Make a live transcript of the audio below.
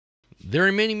There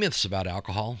are many myths about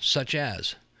alcohol, such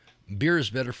as beer is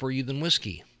better for you than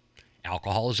whiskey.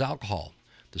 Alcohol is alcohol.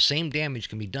 The same damage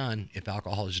can be done if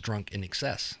alcohol is drunk in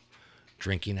excess.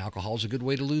 Drinking alcohol is a good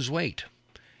way to lose weight.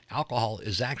 Alcohol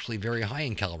is actually very high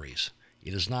in calories.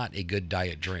 It is not a good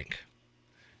diet drink.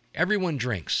 Everyone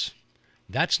drinks.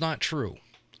 That's not true.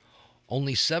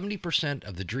 Only 70%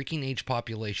 of the drinking age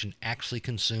population actually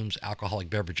consumes alcoholic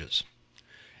beverages.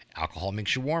 Alcohol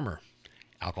makes you warmer.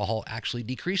 Alcohol actually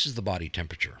decreases the body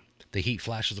temperature. The heat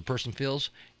flashes the person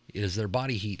feels, it is their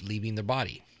body heat leaving their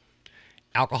body.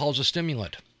 Alcohol is a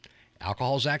stimulant.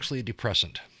 Alcohol is actually a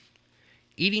depressant.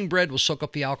 Eating bread will soak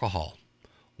up the alcohol.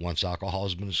 Once alcohol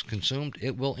has been consumed,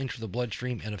 it will enter the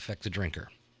bloodstream and affect the drinker.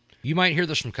 You might hear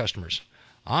this from customers.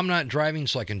 I'm not driving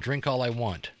so I can drink all I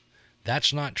want.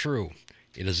 That's not true.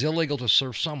 It is illegal to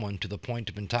serve someone to the point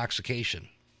of intoxication.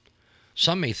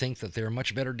 Some may think that they're a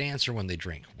much better dancer when they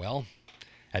drink. Well,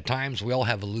 at times we all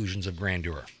have illusions of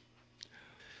grandeur.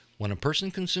 When a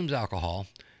person consumes alcohol,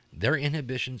 their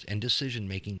inhibitions and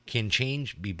decision-making can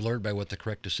change, be blurred by what the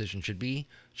correct decision should be,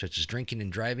 such as drinking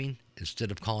and driving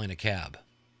instead of calling a cab.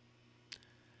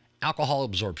 Alcohol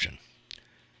absorption.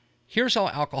 Here's how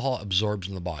alcohol absorbs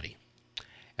in the body.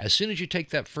 As soon as you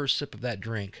take that first sip of that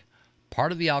drink,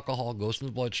 part of the alcohol goes in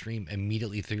the bloodstream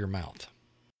immediately through your mouth.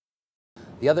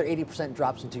 The other 80%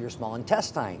 drops into your small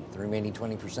intestine. The remaining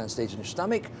 20% stays in your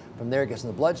stomach. From there, it gets in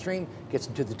the bloodstream, gets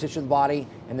into the tissue of the body,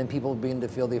 and then people begin to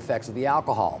feel the effects of the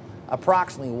alcohol.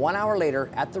 Approximately 1 hour later,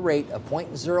 at the rate of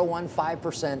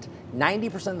 0.015%,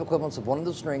 90% of the equivalents of one of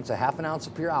those drinks, a half an ounce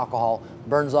of pure alcohol,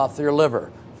 burns off through your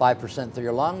liver. 5% through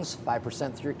your lungs,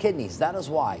 5% through your kidneys. That is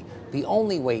why the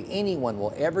only way anyone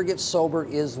will ever get sober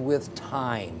is with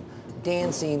time.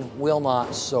 Dancing will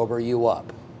not sober you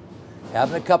up.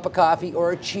 Having a cup of coffee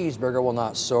or a cheeseburger will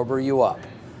not sober you up.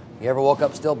 You ever woke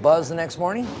up still buzzed the next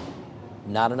morning?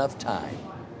 Not enough time.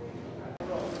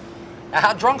 Now,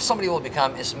 how drunk somebody will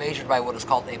become is measured by what is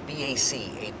called a BAC,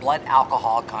 a blood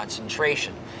alcohol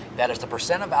concentration. That is the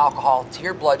percent of alcohol to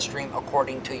your bloodstream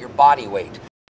according to your body weight.